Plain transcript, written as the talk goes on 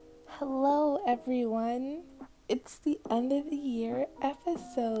Hello, everyone. It's the end of the year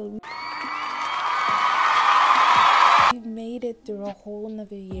episode. We've made it through a whole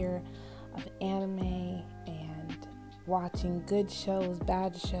nother year of anime and watching good shows,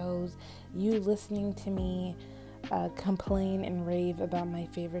 bad shows, you listening to me complain and rave about my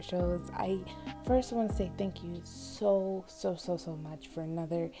favorite shows. I first want to say thank you so much for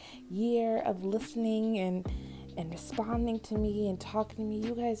another year of listening and responding to me and talking to me.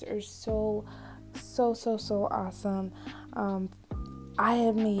 You guys are so awesome. I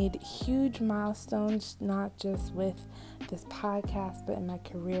have made huge milestones, not just with this podcast, but in my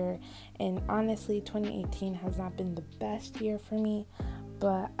career. And honestly, 2018 has not been the best year for me,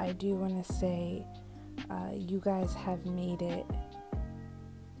 but I do want to say you guys have made it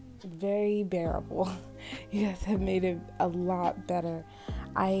very bearable. You guys have made it a lot better.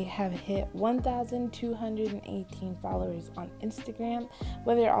 I have hit 1,218 followers on Instagram.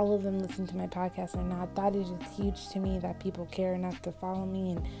 Whether all of them listen to my podcast or not, that is just huge to me that people care enough to follow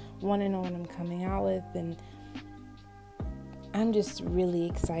me and want to know what I'm coming out with. And I'm just really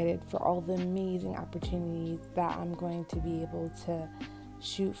excited for all the amazing opportunities that I'm going to be able to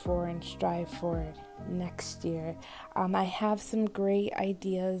shoot for and strive for next year. I have some great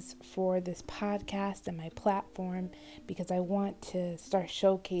ideas for this podcast and my platform because I want to start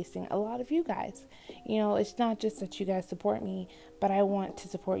showcasing a lot of you guys. You know, it's not just that you guys support me, but I want to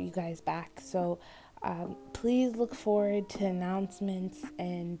support you guys back. So please look forward to announcements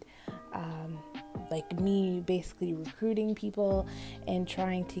and like me basically recruiting people and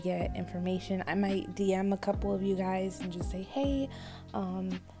trying to get information. I might DM a couple of you guys and just say, hey,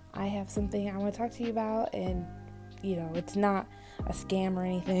 I have something I want to talk to you about, and you know, it's not a scam or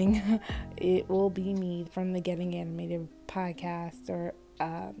anything. It will be me from the Getting Animated podcast or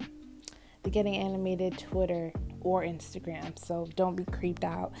the Getting Animated Twitter or Instagram, so don't be creeped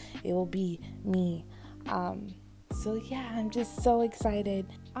out. It will be me. So yeah, I'm just so excited.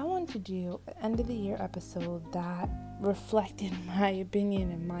 I want to do an end of the year episode that reflected my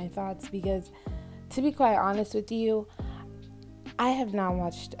opinion and my thoughts because, to be quite honest with you, I have not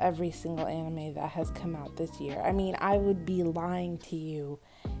watched every single anime that has come out this year. I mean, I would be lying to you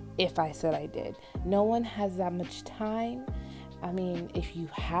if I said I did. No one has that much time. I mean, if you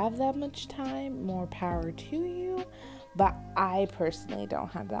have that much time, more power to you. But I personally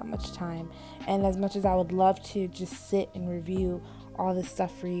don't have that much time. And as much as I would love to just sit and review all this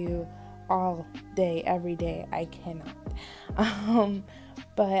stuff for you all day, every day, I cannot.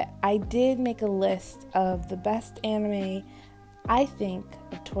 But I did make a list of the best anime I think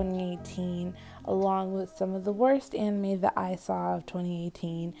of 2018, along with some of the worst anime that I saw of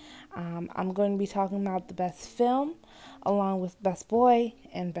 2018. I'm going to be talking about the best film, along with best boy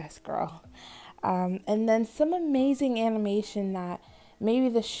and best girl. And then some amazing animation that maybe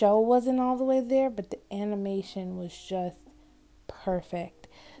the show wasn't all the way there, but the animation was just perfect.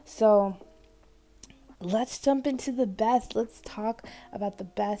 So let's jump into the best. Let's talk about the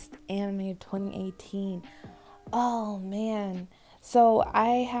best anime of 2018. Oh man. So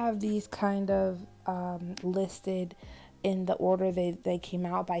I have these kind of listed in the order they came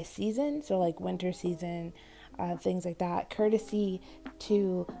out by season. So like winter season, things like that, courtesy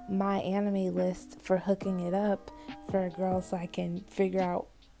to my anime list for hooking it up for a girl so I can figure out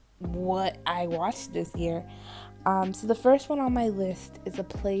what I watched this year. So the first one on my list is A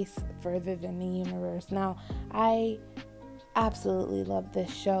Place Further Than the Universe. Now, I absolutely love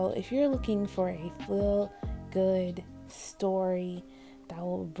this show. If you're looking for a feel-good story that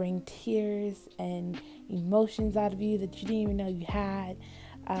will bring tears and emotions out of you that you didn't even know you had,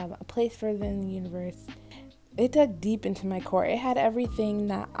 A Place Further Than the Universe, it dug deep into my core. It had everything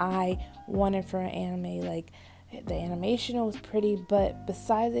that I wanted for an anime. Like, the animation was pretty, but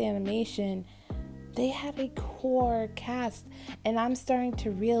besides the animation, they had a core cast, and I'm starting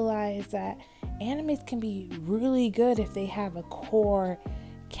to realize that animes can be really good if they have a core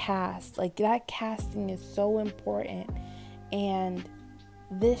cast. Like, that casting is so important, and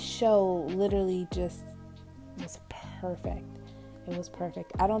this show literally just was perfect. It was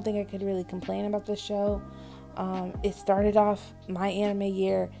perfect. I don't think I could really complain about this show. It started off my anime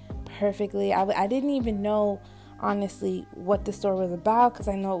year perfectly. I didn't even know, honestly, what the story was about because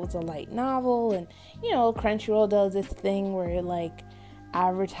I know it was a light novel, and you know, Crunchyroll does this thing where it like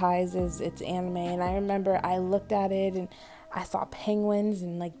advertises its anime, and I remember I looked at it and I saw penguins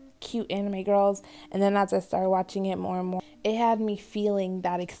and like cute anime girls, and then as I started watching it more and more, it had me feeling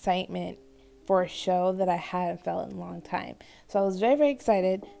that excitement for a show that I hadn't felt in a long time. So I was very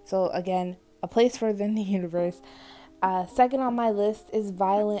excited. So again, A Place Further in the Universe. Second on my list is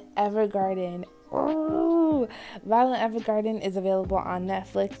Violet Evergarden. Violet Evergarden is available on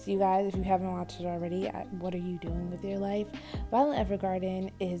Netflix, you guys. If you haven't watched it already, what are you doing with your life? Violet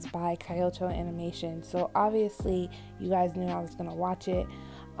Evergarden is by Kyoto Animation, so obviously you guys knew I was going to watch it.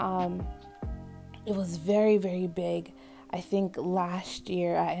 It was very, very big. I think last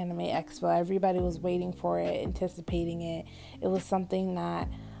year at Anime Expo, everybody was waiting for it, anticipating it. It was something that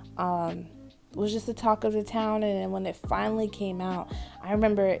was just the talk of the town, and then when it finally came out, I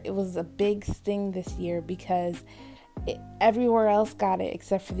remember it was a big thing this year because everywhere else got it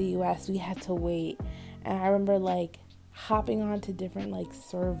except for the US. We had to wait, and I remember like hopping onto different like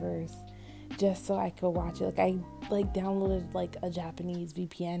servers just so I could watch it. Like I downloaded like a Japanese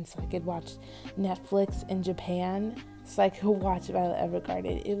VPN so I could watch Netflix in Japan so I could watch Violet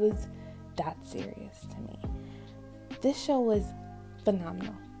Evergarden. It was that serious to me. This show was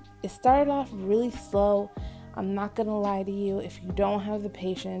phenomenal. It started off really slow. I'm not gonna lie to you. If you don't have the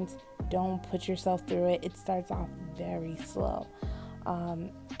patience, don't put yourself through it. It starts off very slow.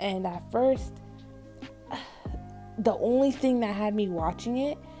 And at first, the only thing that had me watching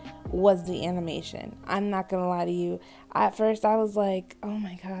it was the animation. I'm not gonna lie to you. At first I was like, oh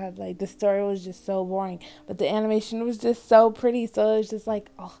my god, like the story was just so boring. But the animation was just so pretty. So it was just like,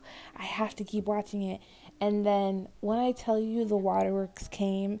 oh, I have to keep watching it. And then when I tell you the waterworks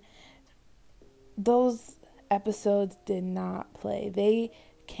came, those episodes did not play. They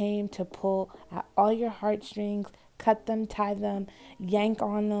came to pull at all your heartstrings, cut them, tie them, yank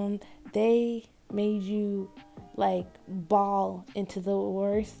on them. They made you like bawl into the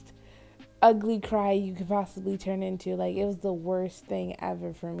worst ugly cry you could possibly turn into. Like, it was the worst thing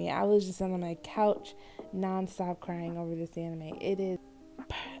ever for me. I was just on my couch nonstop crying over this anime. It is,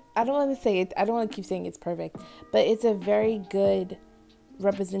 I don't want to say it, I don't want to keep saying it's perfect, but it's a very good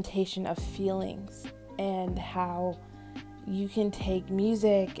representation of feelings and how you can take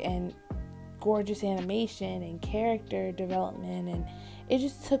music and gorgeous animation and character development, and it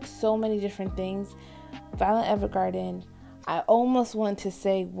just took so many different things. Violet Evergarden, I almost want to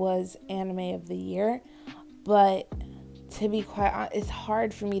say was anime of the year, but to be quite honest, it's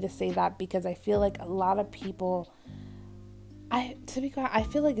hard for me to say that because I feel like a lot of people, I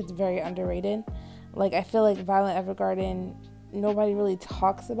feel like it's very underrated. Like, I feel like Violet Evergarden, nobody really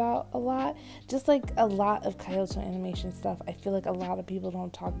talks about a lot. Just like a lot of Kyoto Animation stuff, I feel like a lot of people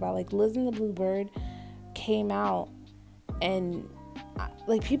don't talk about. Like, Liz and the Blue Bird came out and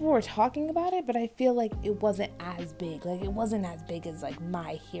like people were talking about it, but I feel like it wasn't as big. Like, it wasn't as big as like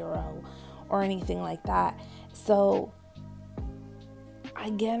My Hero or anything like that. So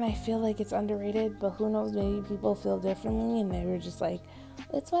again, I feel like it's underrated, but who knows, maybe people feel differently and they were just like,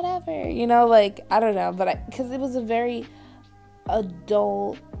 it's whatever, you know, like, I don't know. But because it was a very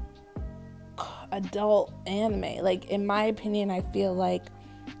adult anime, like, in my opinion, I feel like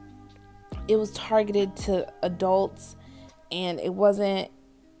it was targeted to adults, and it was a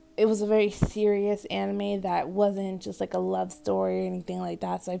very serious anime that wasn't just like a love story or anything like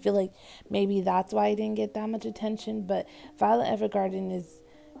that. So I feel like maybe that's why I didn't get that much attention. But Violet Evergarden is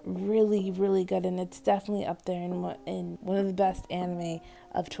really, really good, and it's definitely up there in one of the best anime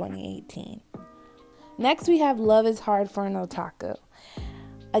of 2018. Next, we have Love is Hard for an Otaku.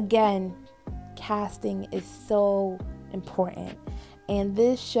 Again, casting is so important, and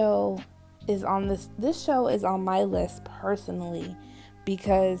this show is on my list personally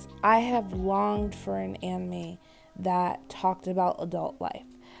because I have longed for an anime that talked about adult life.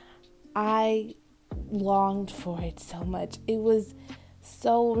 I longed for it so much. It was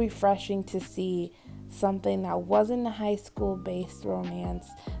so refreshing to see something that wasn't a high school based romance,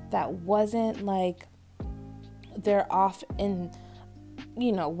 that wasn't like they're off in,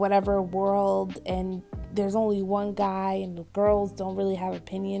 you know, whatever world and there's only one guy and the girls don't really have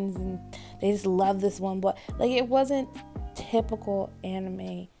opinions and they just love this one boy. Like, it wasn't typical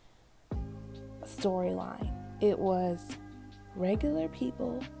anime storyline. It was regular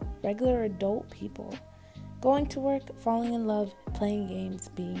people, regular adult people, going to work, falling in love, playing games,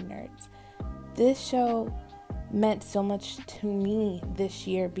 being nerds. This show meant so much to me this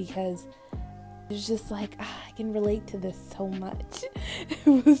year because it's just like, I can relate to this so much.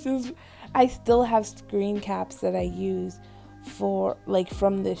 It was just, I still have screen caps that I use for, like,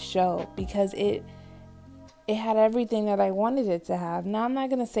 from this show because it had everything that I wanted it to have. Now, I'm not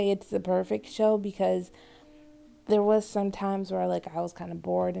going to say it's the perfect show because there was some times where, like, I was kind of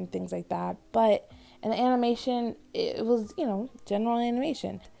bored and things like that. But in the animation, it was, you know, general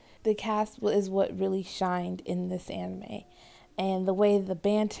animation. The cast is what really shined in this anime. And the way the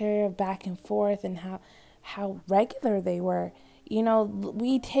banter back and forth and how regular they were. You know,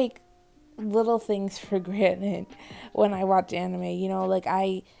 we take little things for granted when I watch anime. You know, like,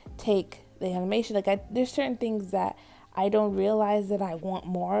 I take the animation. Like, there's certain things that I don't realize that I want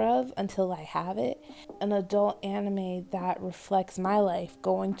more of until I have it. An adult anime that reflects my life,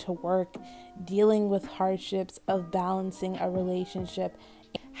 going to work, dealing with hardships of balancing a relationship,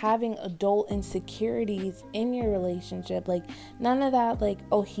 having adult insecurities in your relationship. Like, none of that, like,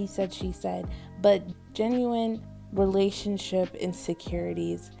 oh, he said, she said, but genuine relationship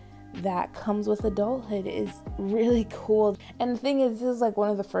insecurities that comes with adulthood is really cool. And the thing is, this is like one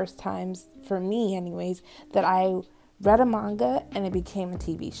of the first times, for me anyways, that I read a manga and it became a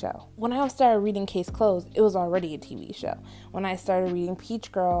TV show. When I started reading Case Closed, it was already a TV show. When I started reading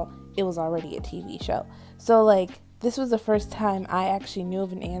Peach Girl, it was already a TV show. So like, this was the first time I actually knew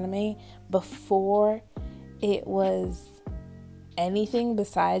of an anime before it was anything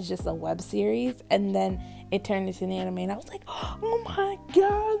besides just a web series, and then it turned into an anime, and I was like, oh my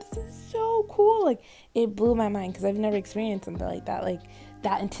god, this is so cool. Like, it blew my mind because I've never experienced something like that. Like,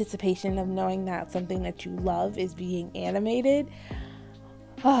 that anticipation of knowing that something that you love is being animated.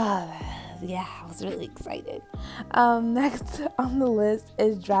 Yeah, I was really excited. Next on the list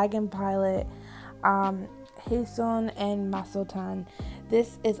is Dragon Pilot, Heison and Masotan.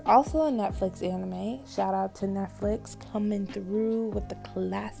 This is also a Netflix anime. Shout out to Netflix coming through with the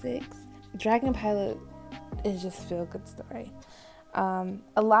classics. Dragon Pilot is just a feel-good story.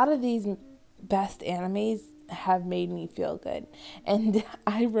 A lot of these best animes have made me feel good, and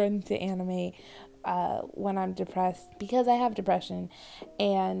I run to anime when I'm depressed because I have depression,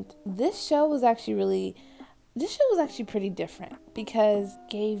 and this show was actually pretty different because it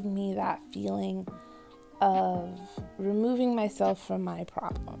gave me that feeling of removing myself from my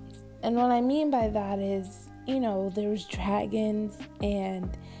problems. And what I mean by that is, there was dragons,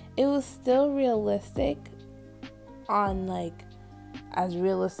 and it was still realistic on, like, as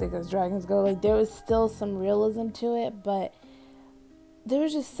realistic as dragons go. Like, there was still some realism to it, but there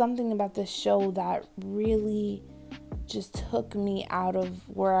was just something about this show that really just took me out of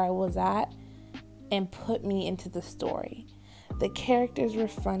where I was at and put me into the story. The characters were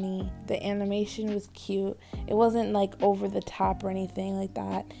funny, the animation was cute, it wasn't like over the top or anything like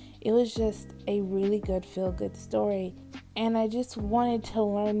that. It was just a really good feel-good story, and I just wanted to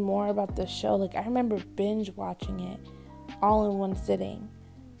learn more about the show. Like, I remember binge watching it all in one sitting,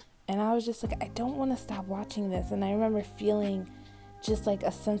 and I was just like, I don't want to stop watching this. And I remember feeling just like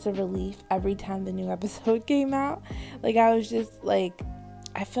a sense of relief every time the new episode came out. Like, I was just like,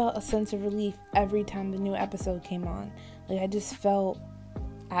 I felt a sense of relief every time the new episode came on. Like, I just felt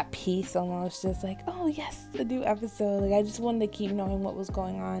at peace almost, just like, oh yes, the new episode. Like, I just wanted to keep knowing what was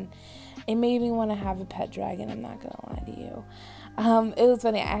going on. It made me want to have a pet dragon, I'm not gonna lie to you. It was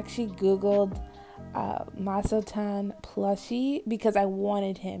funny, I actually googled Masotan plushie because I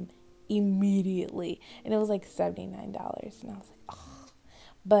wanted him immediately, and it was like $79, and I was like, oh.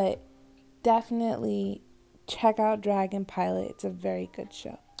 But definitely check out Dragon Pilot. It's a very good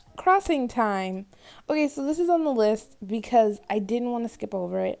show. Crossing Time. Okay, so this is on the list because I didn't want to skip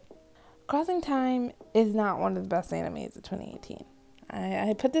over it. Crossing Time is not one of the best animes of 2018.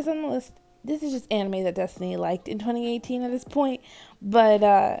 I put this on the list. This is just anime that Destiny liked in 2018 at this point.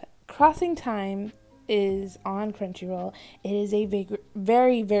 But Crossing Time is on Crunchyroll. It is a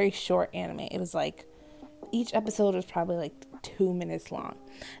very, very short anime. It was like, each episode was probably like 2 minutes long.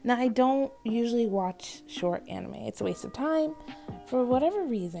 Now, I don't usually watch short anime. It's a waste of time. For whatever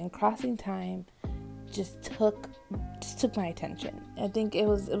reason, Crossing Time just took my attention. I think it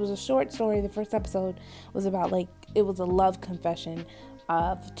was a short story. The first episode was about, like, it was a love confession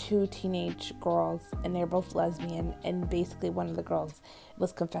of two teenage girls, and they're both lesbian, and basically one of the girls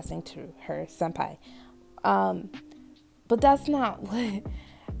was confessing to her senpai. But that's not what...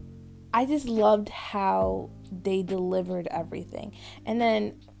 I just loved how they delivered everything.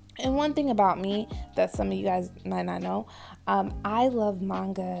 And one thing about me that some of you guys might not know, I love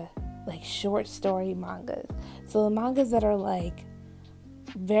manga, like short story mangas. So the mangas that are like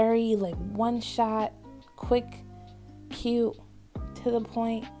very like one shot, quick, cute, to the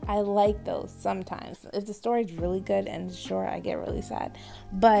point, I like those sometimes. If the story's really good and short, I get really sad.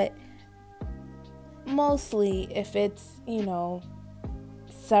 But mostly if it's,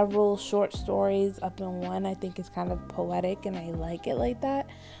 several short stories up in one, I think it's kind of poetic, and I like it like that.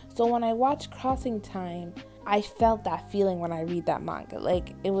 So when I watch Crossing Time, I felt that feeling when I read that manga.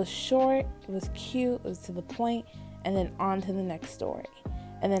 Like, it was short, it was cute, it was to the point, and then on to the next story,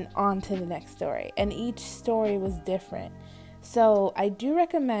 and then on to the next story, and each story was different. So I do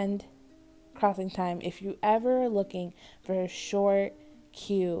recommend Crossing Time if you ever are looking for a short,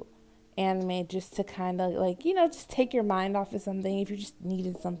 cute anime, just to kind of like, just take your mind off of something. If you just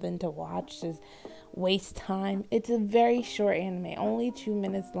needed something to watch, just waste time. It's a very short anime, only 2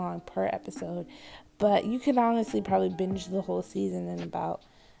 minutes long per episode, but you could honestly probably binge the whole season in about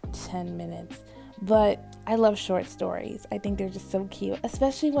 10 minutes. But I love short stories. I think they're just so cute,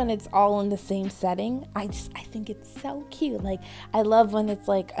 especially when it's all in the same setting. I think it's so cute. Like, I love when it's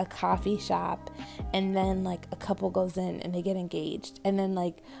like a coffee shop and then like a couple goes in and they get engaged, and then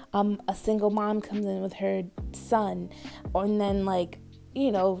like a single mom comes in with her son, and then like,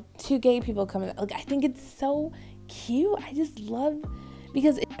 you know, two gay people come in. Like, I think it's so cute. I just love,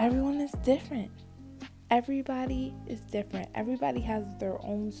 because everyone is different. Everybody is different. Everybody has their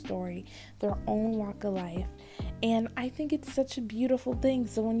own story, their own walk of life. And I think it's such a beautiful thing.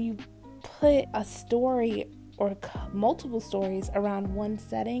 So when you put a story or multiple stories around one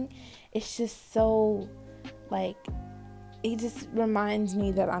setting, it's just so, like, it just reminds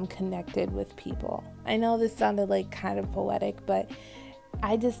me that I'm connected with people. I know this sounded like kind of poetic, but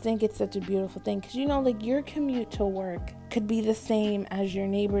I just think it's such a beautiful thing. Because, you know, like, your commute to work could be the same as your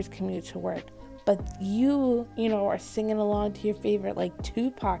neighbor's commute to work, but you know, are singing along to your favorite like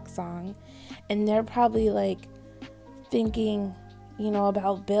Tupac song, and they're probably like thinking, you know,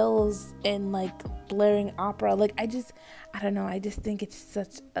 about bills and like blaring opera. Like, I don't know, I just think it's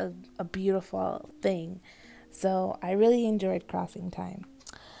such a beautiful thing. So I really enjoyed Crossing Time.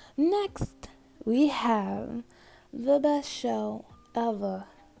 Next, we have the best show ever,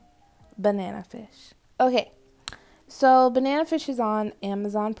 Banana Fish. Okay, so Banana Fish is on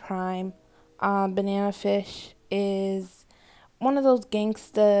Amazon Prime. Banana Fish is one of those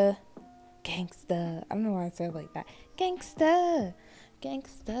gangsta. I don't know why I said it like that. Gangsta.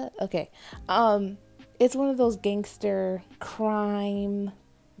 Okay. It's one of those gangster crime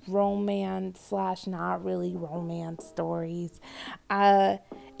romance / not really romance stories. It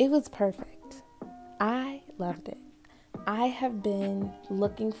was perfect. I loved it. I have been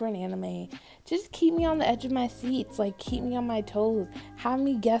looking for an anime. Just keep me on the edge of my seats, like keep me on my toes, have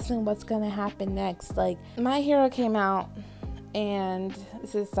me guessing what's gonna happen next. Like, My Hero came out, and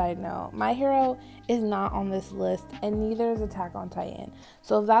this is a side note, My Hero is not on this list, and neither is Attack on Titan.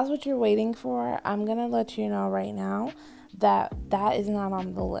 So if that's what you're waiting for, I'm gonna let you know right now that is not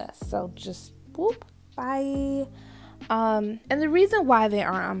on the list. So just whoop, bye. And the reason why they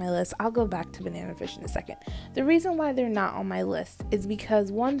aren't on my list, I'll go back to Banana Fish in a second. The reason why they're not on my list is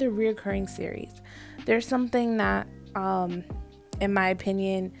because, one, they're reoccurring series. There's something that, in my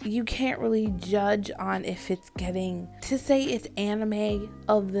opinion, you can't really judge on if it's getting, to say it's anime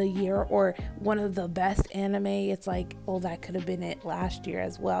of the year or one of the best anime. It's like, oh, that could have been it last year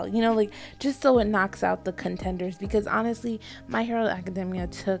as well. You know, like, just so it knocks out the contenders. Because honestly, My Hero Academia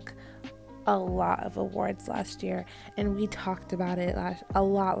took a lot of awards last year, and we talked about it a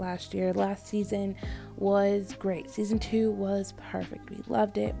lot last year. Last season was great. Season 2 was perfect. We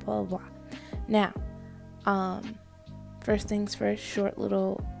loved it, blah blah blah. Now, first things first, short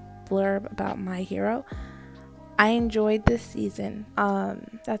little blurb about My Hero. I enjoyed this season.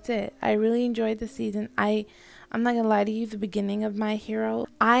 That's it. I really enjoyed the season. I'm not gonna lie to you, the beginning of My Hero,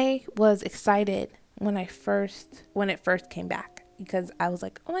 I was excited when it first came back, because I was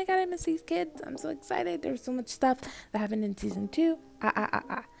like, oh my god, I miss these kids. I'm so excited. There's so much stuff that happened in season 2.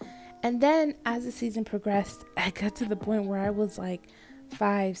 And then as the season progressed, I got to the point where I was like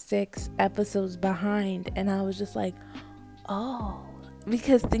 5-6 episodes behind, and I was just like, oh,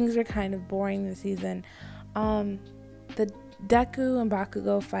 because things are kind of boring this season. The Deku and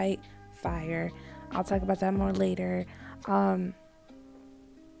Bakugo fight, fire. I'll talk about that more later.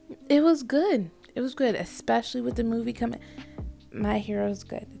 It was good. Especially with the movie coming. My Hero's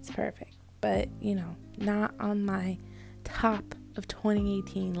good. It's perfect. But, you know, not on my top of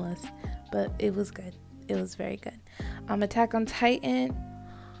 2018 list. But it was good. It was very good. Attack on Titan.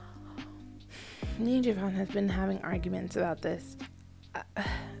 Me and Javon have been having arguments about this.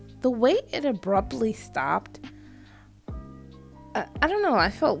 The way it abruptly stopped, I don't know. I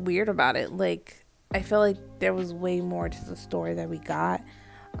felt weird about it. Like, I felt like there was way more to the story that we got.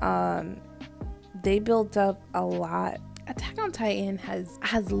 They built up a lot. Attack on Titan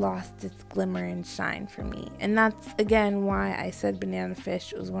has lost its glimmer and shine for me, and that's again why I said Banana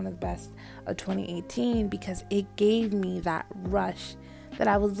Fish was one of the best of 2018, because it gave me that rush that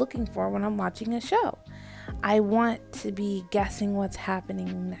I was looking for when I'm watching a show. I want to be guessing what's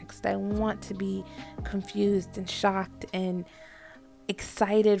happening next. I want to be confused and shocked and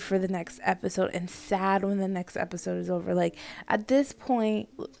excited for the next episode and sad when the next episode is over. Like, at this point,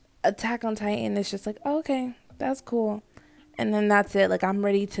 Attack on Titan is just like, oh, okay, that's cool. And then that's it. Like, I'm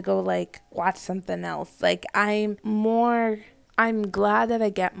ready to go, like, watch something else. Like, I'm glad that I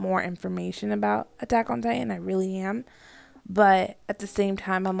get more information about Attack on Titan. I really am. But at the same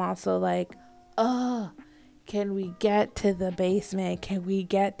time, I'm also like, oh, can we get to the basement? Can we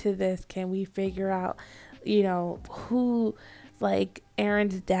get to this? Can we figure out, who, like,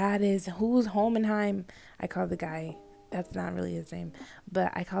 Aaron's dad is? Who's Homenheim? I call the guy, that's not really his name,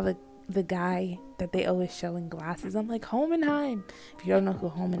 but I call the guy that they always show in glasses. I'm like, Homenheim. If you don't know who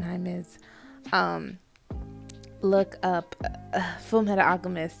Homenheim is, um, look up Full Metal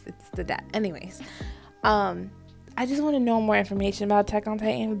Alchemist. It's the dad. Anyways, I just want to know more information about Attack on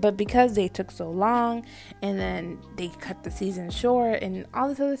Titan, but because they took so long and then they cut the season short and all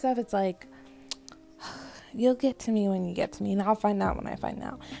this other stuff, it's like, you'll get to me when you get to me, and I'll find out when I find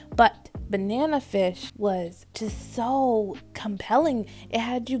out. But Banana Fish was just so compelling. It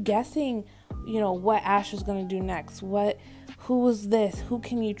had you guessing, what Ash was going to do next. Who was this? Who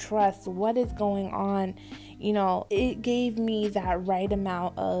can you trust? What is going on? It gave me that right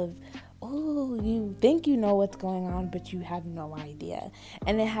amount of, oh, you think you know what's going on, but you have no idea.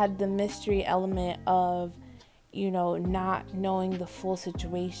 And it had the mystery element of, not knowing the full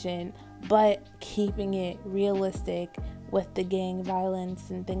situation, but keeping it realistic with the gang violence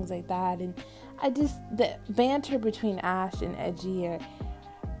and things like that. And the banter between Ash and Edgy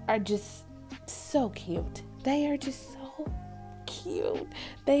are just so cute. They are just so cute.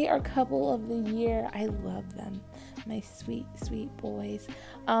 They are couple of the year. I love them. My sweet, sweet boys.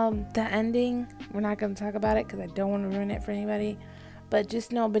 The ending, we're not going to talk about it because I don't want to ruin it for anybody. But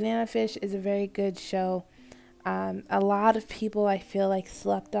just know Banana Fish is a very good show. A lot of people, I feel like,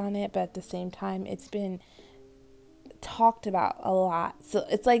 slept on it, but at the same time, it's been talked about a lot. So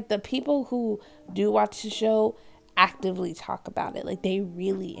it's like the people who do watch the show actively talk about it. Like, they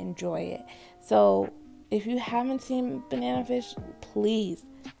really enjoy it. So if you haven't seen Banana Fish, please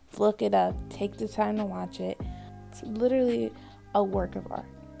look it up. Take the time to watch it. It's literally a work of art.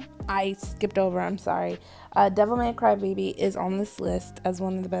 I skipped over, I'm sorry. Devilman Crybaby is on this list as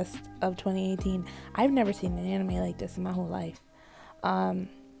one of the best of 2018. I've never seen an anime like this in my whole life.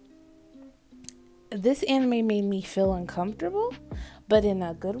 This anime made me feel uncomfortable, but in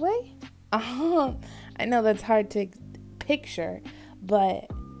a good way. I know that's hard to picture, but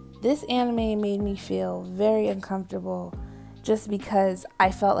this anime made me feel very uncomfortable just because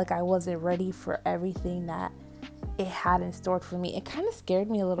I felt like I wasn't ready for everything that it had in store for me. It kind of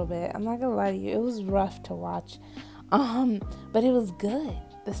scared me a little bit. I'm not gonna lie to you. It was rough to watch. But it was good.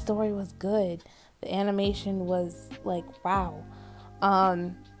 The story was good. The animation was like, wow.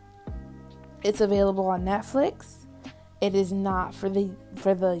 It's available on Netflix. It is not for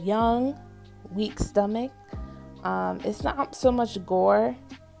the young, weak stomach. It's not so much gore.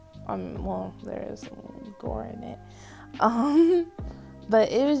 Well, there is some gore in it.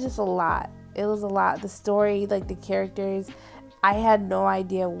 But it was just a lot. It was a lot. The story, like the characters, I had no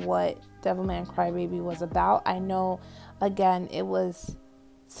idea what Devilman Crybaby was about. I know, again, it was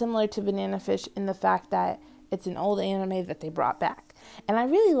similar to Banana Fish in the fact that it's an old anime that they brought back. And I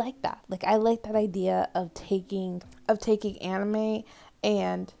really like that. Like, I like that idea of taking anime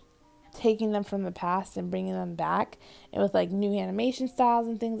and taking them from the past and bringing them back, and with like new animation styles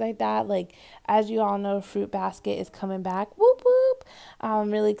and things like that. Like, as you all know, Fruit Basket is coming back. Whoop whoop.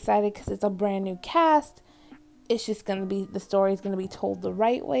 I'm really excited because it's a brand new cast. It's just going to be, the story is going to be told the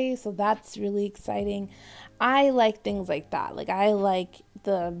right way, so that's really exciting. I like things like that. Like, I like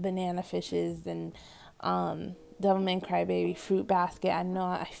the Banana Fishes and Devilman Crybaby, Fruit Basket.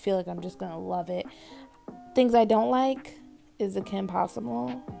 I feel like I'm just going to love it. Things I don't like is the Kim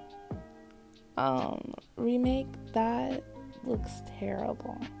Possible remake. That looks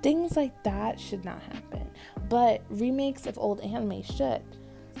terrible. Things like that should not happen, but remakes of old anime should.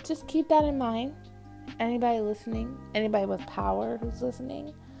 Just keep that in mind. Anybody listening, anybody with power who's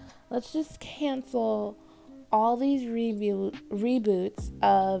listening, let's just cancel all these reboots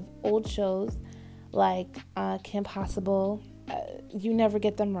of old shows like Kim Possible. You never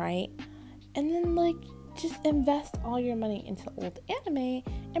get them right. And then, like, just invest all your money into old anime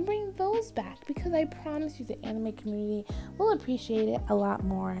and bring those back, because I promise you the anime community will appreciate it a lot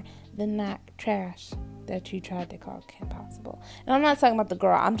more than that trash that you tried to call Kim Possible. And I'm not talking about the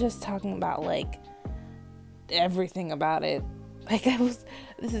girl. I'm just talking about, like, everything about it. Like, this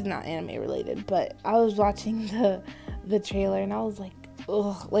is not anime related, but I was watching the trailer and I was like,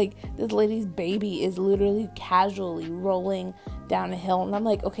 ugh, like, this lady's baby is literally casually rolling down a hill, and I'm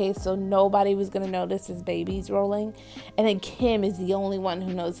like, okay, so nobody was gonna notice his baby's rolling, and then Kim is the only one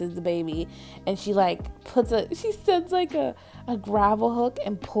who notices the baby, and she like she sends like a gravel hook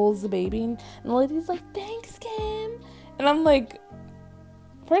and pulls the baby, and the lady's like, thanks, Kim. And I'm like,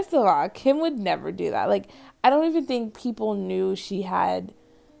 first of all, Kim would never do that. Like, I don't even think people knew she had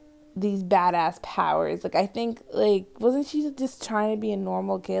these badass powers. Like, I think, like, wasn't she just trying to be a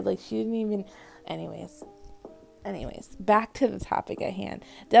normal kid? Like, she didn't even. Anyways, back to the topic at hand.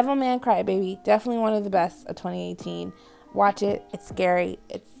 Devilman Crybaby, definitely one of the best of 2018. Watch it. It's scary.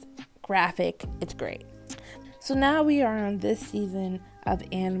 It's graphic. It's great. So now we are on this season of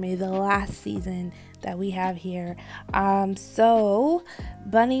anime, the last season that we have here. So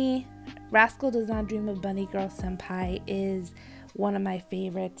Bunny, Rascal Does Not Dream of Bunny Girl Senpai is one of my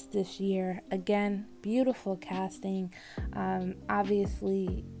favorites this year. Again, beautiful casting.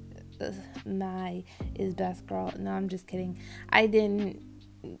 Obviously, Mai is best girl. No, I'm just kidding. I didn't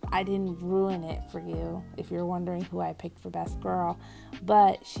ruin it for you if you're wondering who I picked for best girl,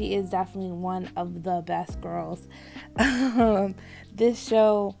 but she is definitely one of the best girls. This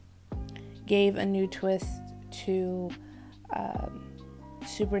show gave a new twist to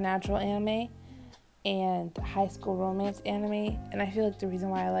supernatural anime and high school romance anime, and I feel like the reason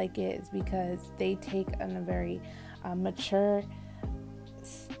why I like it is because they take on a very mature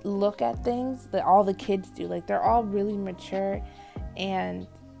look at things that all the kids do. Like, they're all really mature, and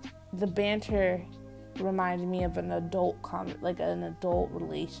the banter reminded me of an adult like an adult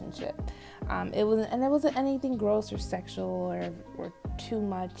relationship. It wasn't anything gross or sexual or too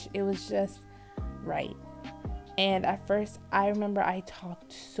much. It was just right. And at first, I remember I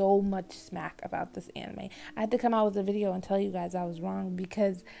talked so much smack about this anime. I had to come out with a video and tell you guys I was wrong,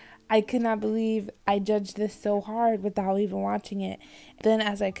 because I could not believe I judged this so hard without even watching it. Then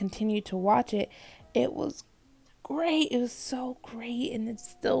as I continued to watch it, it was great. It was so great, and it's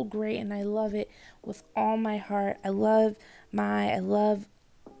still great, and I love it with all my heart. I love them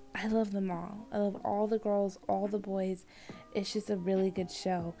all. I love all the girls, all the boys. It's just a really good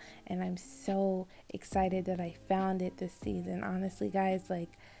show, and I'm so excited that I found it this season. Honestly, guys,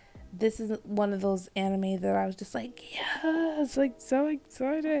 like, this is one of those anime that I was just like, yes, like, so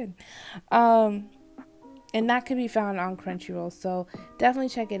excited. And that can be found on Crunchyroll, so definitely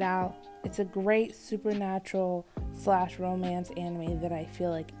check it out. It's a great supernatural / romance anime that I feel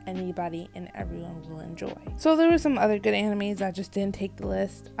like anybody and everyone will enjoy. So there were some other good animes that just didn't take the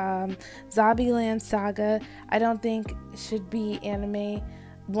list. Zombieland Saga, I don't think should be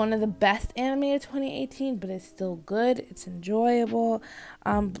one of the best anime of 2018, but it's still good. It's enjoyable.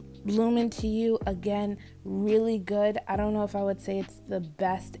 Bloom Into You, again, really good. I don't know if I would say it's the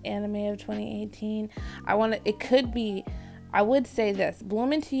best anime of 2018. I would say this.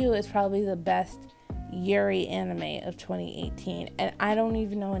 Bloom Into You is probably the best Yuri anime of 2018. And I don't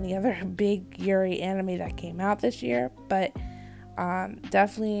even know any other big Yuri anime that came out this year. But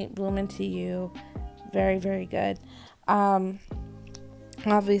definitely Bloom Into You. Very, very good.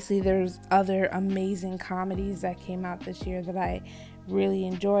 Obviously, there's other amazing comedies that came out this year that I really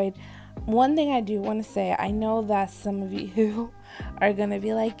enjoyed. One thing I do want to say, I know that some of you are going to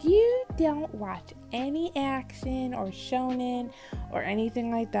be like, you don't watch any action or shonen or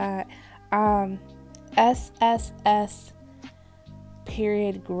anything like that. SSS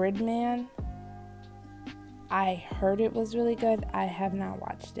period Gridman, I heard it was really good. I have not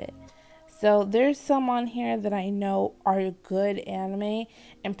watched it. So there's some on here that I know are good anime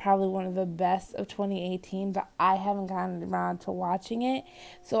and probably one of the best of 2018, but I haven't gotten around to watching it.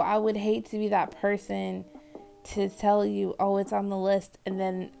 So I would hate to be that person to tell you, oh, it's on the list, and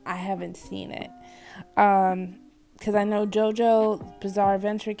then I haven't seen it. Because I know JoJo Bizarre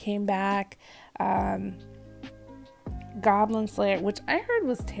Adventure came back. Goblin Slayer, which I heard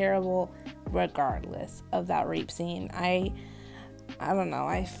was terrible regardless of that rape scene. I don't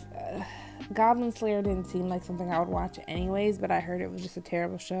know. Goblin Slayer didn't seem like something I would watch anyways, but I heard it was just a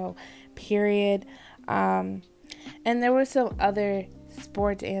terrible show, period. And there were some other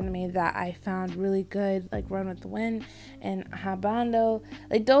sports anime that I found really good, like Run with the Wind and Habando.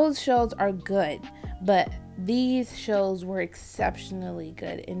 Like, those shows are good, but these shows were exceptionally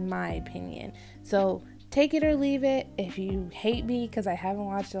good in my opinion. So take it or leave it. If you hate me because I haven't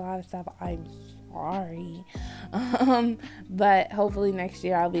watched a lot of stuff, I'm sorry. But hopefully next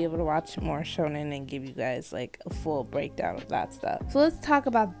year I'll be able to watch more shonen and give you guys like a full breakdown of that stuff. So let's talk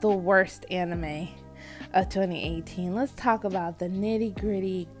about the worst anime of 2018. Let's talk about the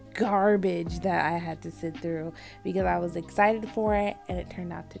nitty-gritty garbage that I had to sit through because I was excited for it and it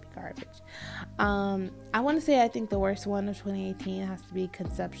turned out to be garbage. I want to say I think the worst one of 2018 has to be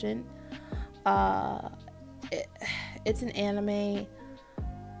Conception. It's an anime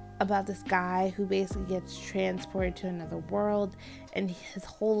about this guy who basically gets transported to another world, and his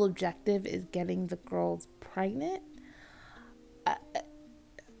whole objective is getting the girls pregnant.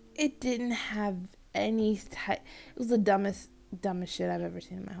 It didn't have any it was the dumbest shit I've ever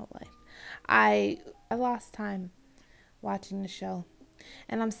seen in my whole life. I lost time watching the show.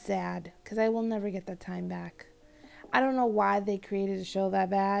 And I'm sad because I will never get that time back. I don't know why they created a show that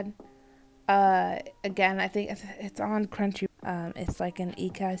bad. Again, I think it's on Crunchy. It's like an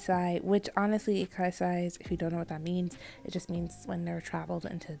ikai, which honestly, ikai, if you don't know what that means, it just means when they're traveled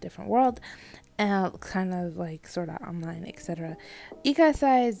into a different world, and kind of like sort of online, etc.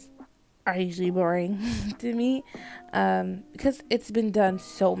 Ikai are usually boring to me, because it's been done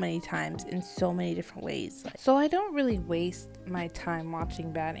so many times in so many different ways. So I don't really waste my time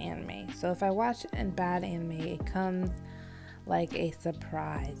watching bad anime. So if I watch a bad anime, it comes like a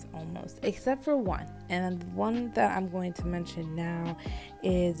surprise almost, except for one. And the one that I'm going to mention now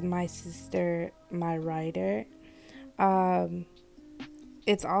is My Sister, My Writer.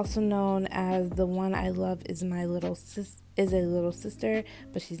 It's also known as The One I Love Is My Little Is a Little Sister,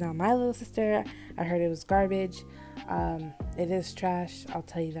 but she's not my little sister. I heard it was garbage. It is trash. I'll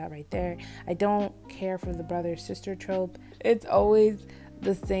tell you that right there. I don't care for the brother sister trope. It's always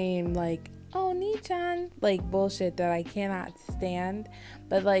the same, like, oh, Nichan, like bullshit that I cannot stand.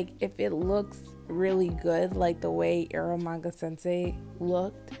 But like, if it looks really good, like the way Eromanga Sensei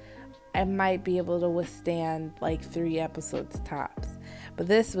looked, I might be able to withstand like 3 episodes tops. But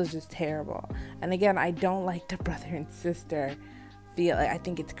this was just terrible. And again, I don't like the brother and sister feel. I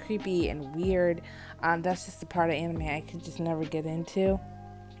think it's creepy and weird. That's just a part of anime I could just never get into.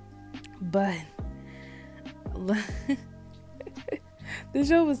 But the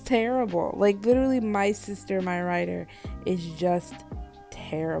show was terrible. Like, literally, My Sister, My Writer is just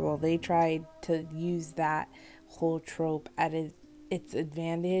terrible. They tried to use that whole trope at its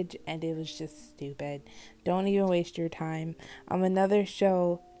advantage, and it was just stupid. Don't even waste your time. Another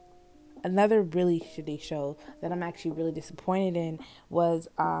really shitty show that I'm actually really disappointed in was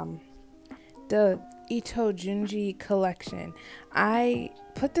the Ito Junji collection. I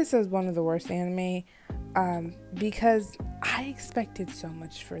put this as one of the worst anime because I expected so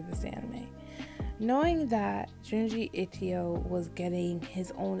much for this anime. Knowing that Junji Ito was getting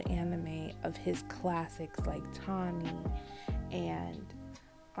his own anime of his classics like Tommy and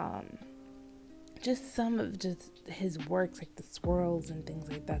just some of just his works like the swirls and things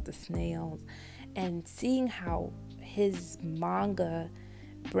like that, the snails, and seeing how his manga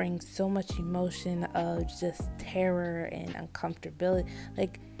brings so much emotion of just terror and uncomfortability.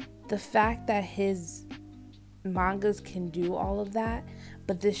 Like, the fact that his mangas can do all of that,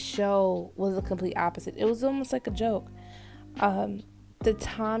 but this show was a complete opposite. It was almost like a joke. The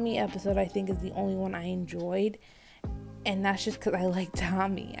Tommy episode, I think, is the only one I enjoyed, and that's just because I like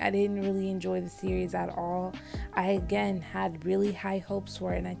Tommy. I didn't really enjoy the series at all. I, again, had really high hopes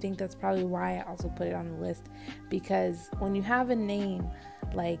for it, and I think that's probably why I also put it on the list, because when you have a name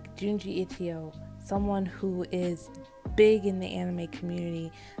like Junji Ito, someone who is big in the anime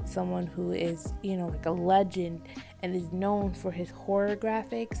community, someone who is, like a legend and is known for his horror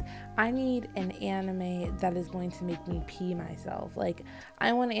graphics, I need an anime that is going to make me pee myself. Like,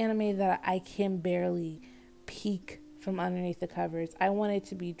 I want an anime that I can barely peek from underneath the covers. I want it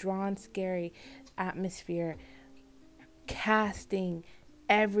to be drawn, scary, atmosphere, casting,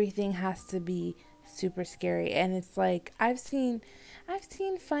 everything has to be super scary. And it's like, I've seen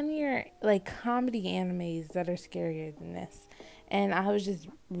funnier like comedy animes that are scarier than this, and I was just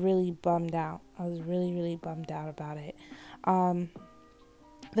really bummed out. I was really, really bummed out about it.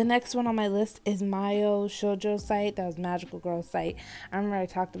 The next one on my list is Mayo Shoujo Site. That was Magical Girl Site. I remember I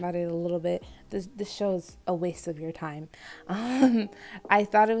talked about it a little bit. This show is a waste of your time. I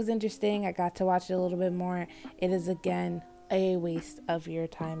thought it was interesting. I got to watch it a little bit more. It is, again, a waste of your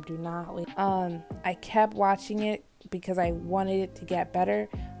time. Do not waste. I kept watching it because I wanted it to get better,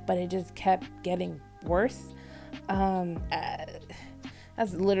 but it just kept getting worse.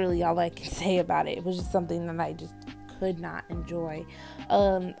 That's literally all I can say about it. It was just something that I just could not enjoy.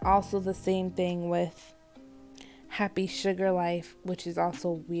 Also the same thing with Happy Sugar Life, which is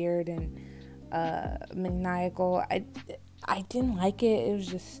also weird and maniacal. I didn't like it. It was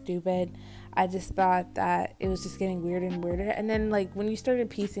just stupid. I just thought that it was just getting weirder and weirder. And then, like, when you started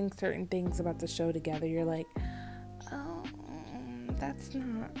piecing certain things about the show together, you're like, oh, that's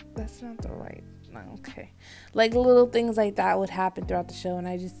not the right. Okay, like little things like that would happen throughout the show, and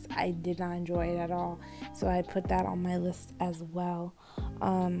I did not enjoy it at all. So I put that on my list as well.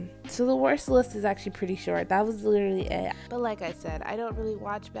 So the worst list is actually pretty short. That was literally it. But like I said, I don't really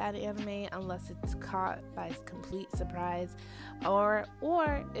watch bad anime unless it's caught by complete surprise, or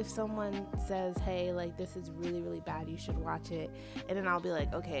if someone says, hey, like, this is really, really bad, you should watch it, and then I'll be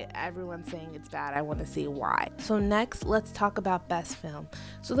like, okay, everyone's saying it's bad, I want to see why. So next, let's talk about best film.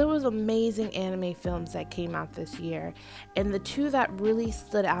 So there was amazing anime films that came out this year, and the two that really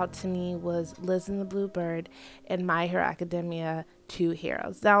stood out to me was Liz and the Blue Bird and My Hero Academia two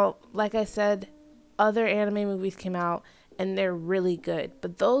heroes. Now, like I said, other anime movies came out and they're really good,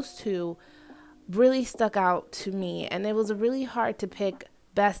 but those two really stuck out to me, and it was really hard to pick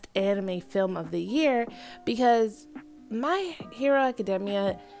best anime film of the year because My Hero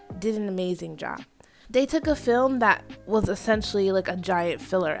Academia did an amazing job. They took a film that was essentially like a giant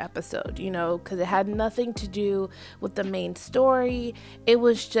filler episode, because it had nothing to do with the main story. It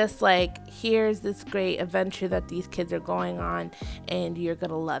was just like, here's this great adventure that these kids are going on and you're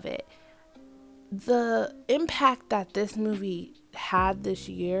gonna love it. The impact that this movie had this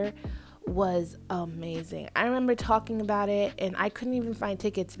year was amazing. I remember talking about it and I couldn't even find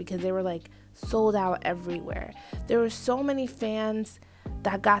tickets because they were like sold out everywhere. There were so many fans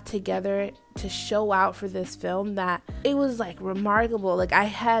that got together to show out for this film that it was like remarkable. Like, I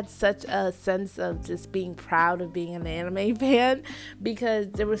had such a sense of just being proud of being an anime fan because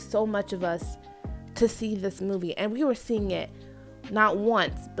there was so much of us to see this movie, and we were seeing it not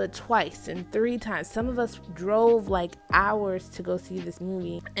once but twice and 3 times. Some of us drove like hours to go see this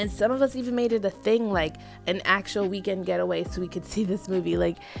movie, and some of us even made it a thing, like an actual weekend getaway so we could see this movie.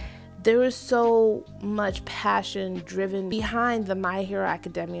 Like, there was so much passion driven behind the My Hero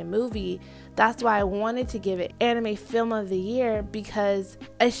Academia movie. That's why I wanted to give it Anime Film of the Year, because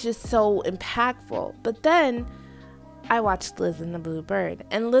it's just so impactful. But then I watched Liz and the Blue Bird,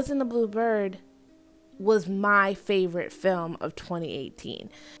 and Liz and the Blue Bird was my favorite film of 2018.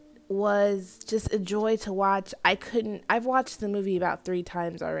 Was just a joy to watch. I've watched the movie about 3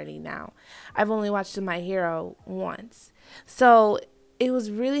 times already now. I've only watched My Hero once. So it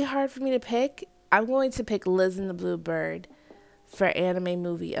was really hard for me to pick. I'm going to pick Liz and the Blue Bird for Anime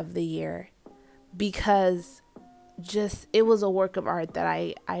Movie of the Year because just it was a work of art that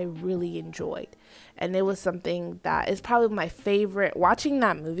I really enjoyed. And it was something that is probably my favorite. Watching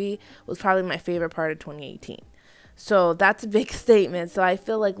that movie was probably my favorite part of 2018. So that's a big statement. So I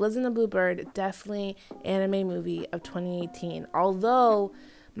feel like Liz and the Blue Bird, definitely Anime Movie of 2018. Although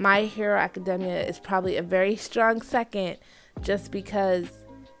My Hero Academia is probably a very strong second, just because,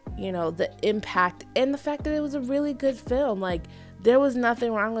 the impact and the fact that it was a really good film. Like, there was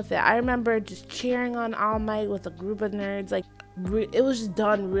nothing wrong with it. I remember just cheering on All Might with a group of nerds. Like, it was just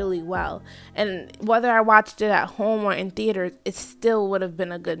done really well. And whether I watched it at home or in theaters, it still would have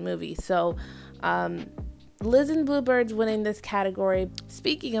been a good movie. So, Liz and Blue Bird's winning this category.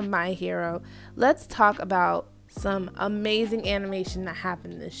 Speaking of My Hero, let's talk about some amazing animation that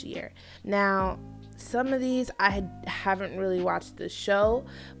happened this year. Now, some of these I haven't really watched the show,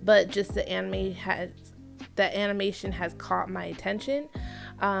 but just the animation has caught my attention.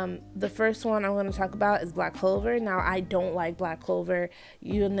 The first one I'm going to talk about is Black Clover. Now, I don't like Black Clover.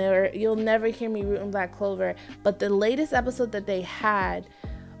 You'll never hear me rooting Black Clover, but the latest episode that they had,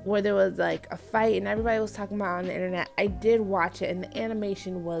 where there was like a fight and everybody was talking about it on the internet, I did watch it, and the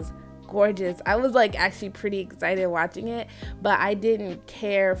animation was gorgeous. I was like actually pretty excited watching it, but I didn't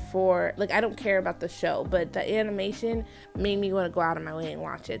care for, like, I don't care about the show, but the animation made me want to go out of my way and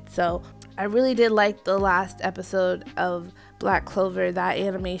watch it. So I really did like the last episode of Black Clover. That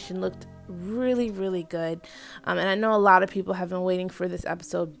animation looked really, really good. And I know a lot of people have been waiting for this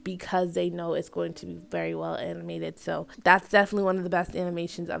episode because they know it's going to be very well animated. So that's definitely one of the best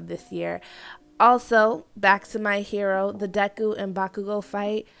animations of this year. Also, back to My Hero, the Deku and Bakugo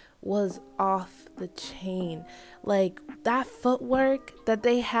fight was off the chain. Like, that footwork that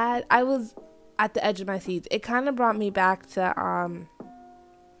they had, I was at the edge of my seats. It kind of brought me back to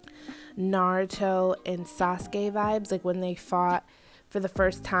Naruto and Sasuke vibes, like when they fought for the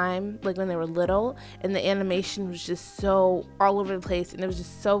first time, like when they were little, and the animation was just so all over the place, and it was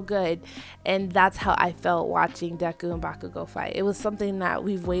just so good. And that's how I felt watching Deku and Bakugo fight. It was something that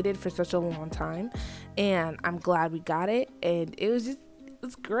we've waited for such a long time, and I'm glad we got it. And it was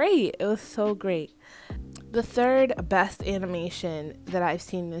great. It was so great. The third best animation that I've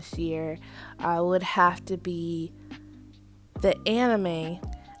seen this year would have to be the anime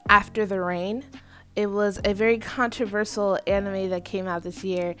After the Rain. It was a very controversial anime that came out this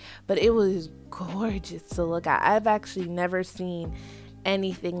year, but it was gorgeous to look at. I've actually never seen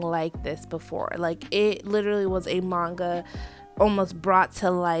anything like this before. Like, it literally was a manga almost brought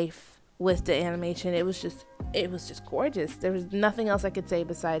to life with the animation. It was just gorgeous. There was nothing else I could say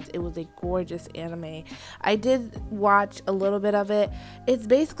besides it was a gorgeous anime. I did watch a little bit of it. It's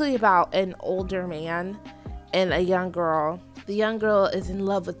basically about an older man and a young girl. The young girl is in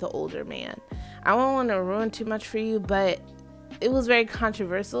love with the older man. I don't want to ruin too much for you, but it was very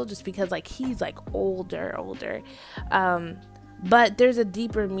controversial just because, like, he's like older. But there's a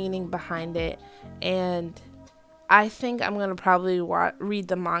deeper meaning behind it, and I think I'm gonna probably read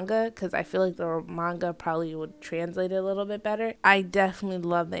the manga because I feel like the manga probably would translate it a little bit better. I definitely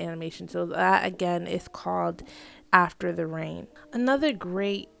love the animation. So that again is called After the Rain. Another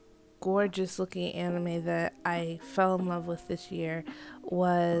great, gorgeous looking anime that I fell in love with this year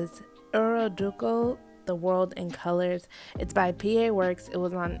was Uroduko, The World in Colors. It's by PA Works. It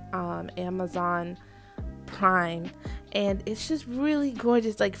was on Amazon Prime, and it's just really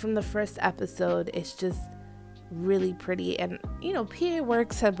gorgeous. Like from the first episode, it's just really pretty. And PA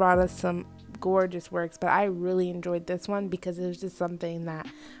Works had brought us some gorgeous works, but I really enjoyed this one because it was just something that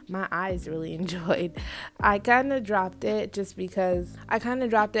my eyes really enjoyed. I kind of dropped it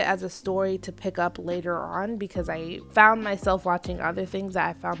as a story to pick up later on because I found myself watching other things that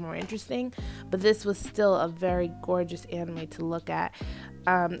I found more interesting, but this was still a very gorgeous anime to look at.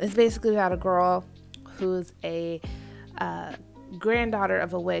 It's basically about a girl who's a granddaughter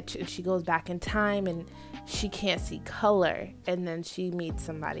of a witch, and she goes back in time and she can't see color, and then she meets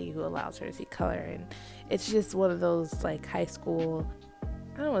somebody who allows her to see color, and it's just one of those like high school,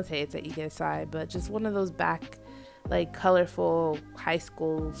 I don't want to say it's at ESI, but just one of those like colorful high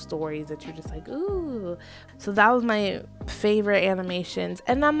school stories that you're just like, ooh. So that was my favorite animations,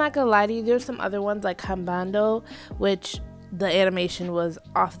 and I'm not gonna lie to you, there's some other ones like Hambando, which the animation was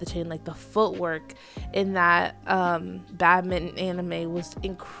off the chain. Like the footwork in that badminton anime was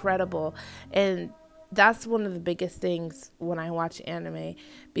incredible, and that's one of the biggest things when I watch anime,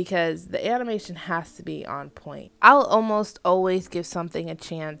 because the animation has to be on point. I'll almost always give something a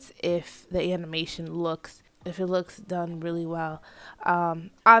chance if the animation looks done really well.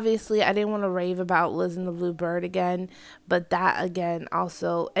 Obviously, I didn't want to rave about Liz and the Blue Bird again, but that again,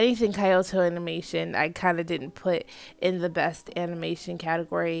 also anything Kyoto Animation, I kind of didn't put in the best animation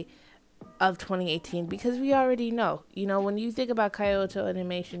category of 2018 because we already know, when you think about Kyoto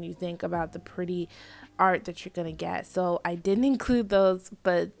Animation, you think about the pretty art that you're gonna get. So I didn't include those,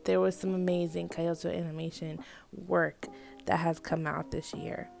 but there was some amazing Kyoto Animation work that has come out this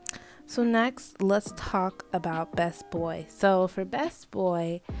year. So next, let's talk about Best Boy. So for Best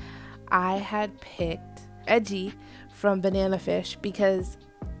Boy, I had picked Edgy from Banana Fish because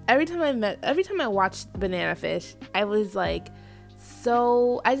every time I watched Banana Fish, I was like,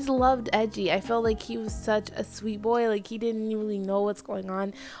 I just loved Edgy. I felt like he was such a sweet boy. Like he didn't really know what's going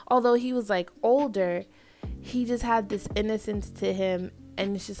on. Although he was like older, he just had this innocence to him,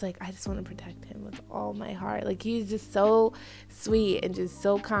 and it's just like, I just want to protect him with all my heart. Like he's just so sweet and just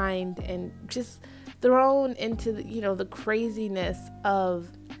so kind, and just thrown into the craziness of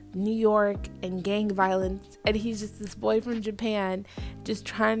New York and gang violence, and he's just this boy from Japan just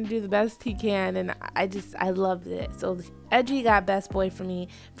trying to do the best he can, and I loved it. So Edgy got Best Boy for me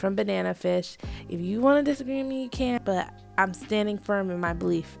from Banana Fish. If you want to disagree with me, you can, but I'm standing firm in my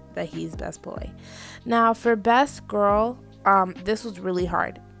belief that he's Best Boy. Now for Best Girl, this was really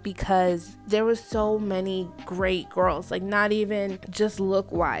hard because there were so many great girls, like not even just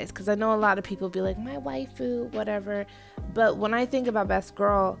look wise, because I know a lot of people be like, my waifu, whatever, but when I think about Best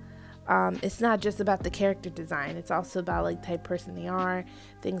Girl, it's not just about the character design, it's also about like type person they are,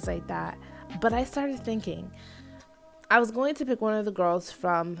 things like that. But I started thinking I was going to pick one of the girls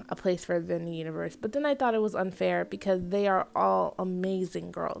from A Place Further in the Universe, but then I thought it was unfair because they are all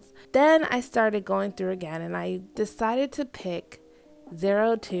amazing girls. Then I started going through again, and I decided to pick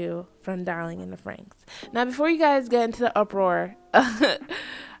 02 from Darling in the Franxx. Now, before you guys get into the uproar,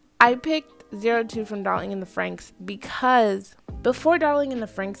 I picked 02 from Darling in the Franxx because before Darling in the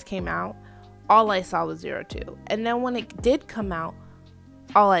Franxx came out, all I saw was 02. And then when it did come out,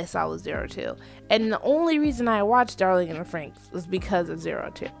 all I saw was 02. And the only reason I watched Darling in the Franxx was because of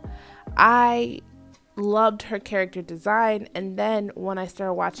 02. I loved her character design, and then when I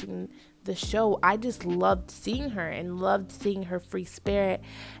started watching the show, I just loved seeing her and loved seeing her free spirit.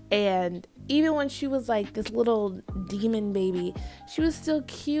 And even when she was like this little demon baby, she was still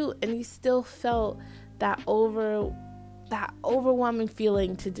cute, and you still felt that overwhelming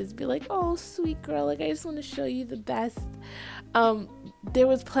feeling to just be like, oh, sweet girl, like I just want to show you the best. There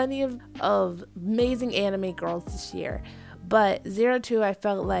was plenty of amazing anime girls this year, but 02 I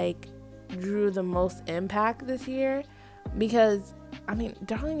felt like drew the most impact this year because, I mean,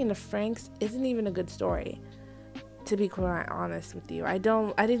 Darling in the Franxx isn't even a good story, to be quite honest with you. I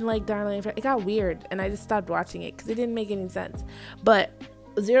didn't like Darling in the Franxx. It got weird, and I just stopped watching it because it didn't make any sense. But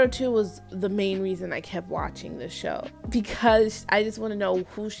 02 was the main reason I kept watching the show, because I just want to know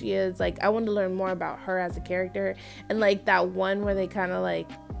who she is. Like, I want to learn more about her as a character. And like that one where they kind of like,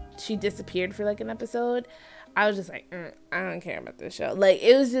 she disappeared for like an episode, I was just like, I don't care about this show. Like,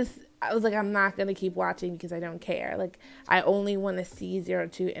 it was just, I was like, I'm not going to keep watching because I don't care. Like, I only want to see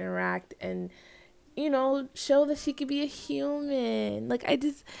 02 interact and show that she could be a human. Like,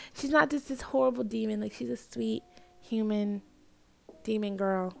 she's not just this horrible demon. Like, she's a sweet human demon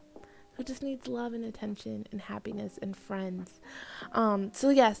girl who just needs love and attention and happiness and friends. So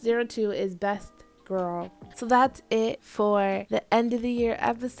yes, 02 is best girl. So that's it for the end of the year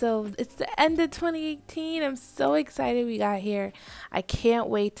episode. It's the end of 2018. I'm so excited we got here. I can't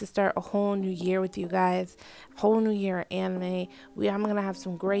wait to start a whole new year with you guys. Whole new year of anime. I'm gonna have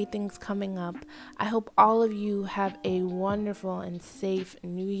some great things coming up. I hope all of you have a wonderful and safe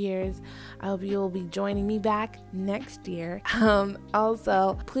New Year's. I hope you will be joining me back next year.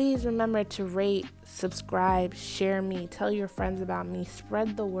 Also, please remember to rate, subscribe, share me, tell your friends about me,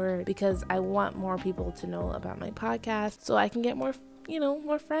 spread the word, because I want more people to know about my podcast so I can get more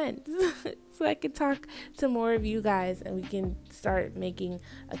friends. So I can talk to more of you guys and we can start making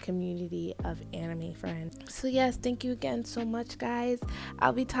a community of anime friends. So yes, thank you again so much, guys.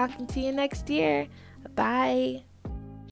 I'll be talking to you next year. Bye.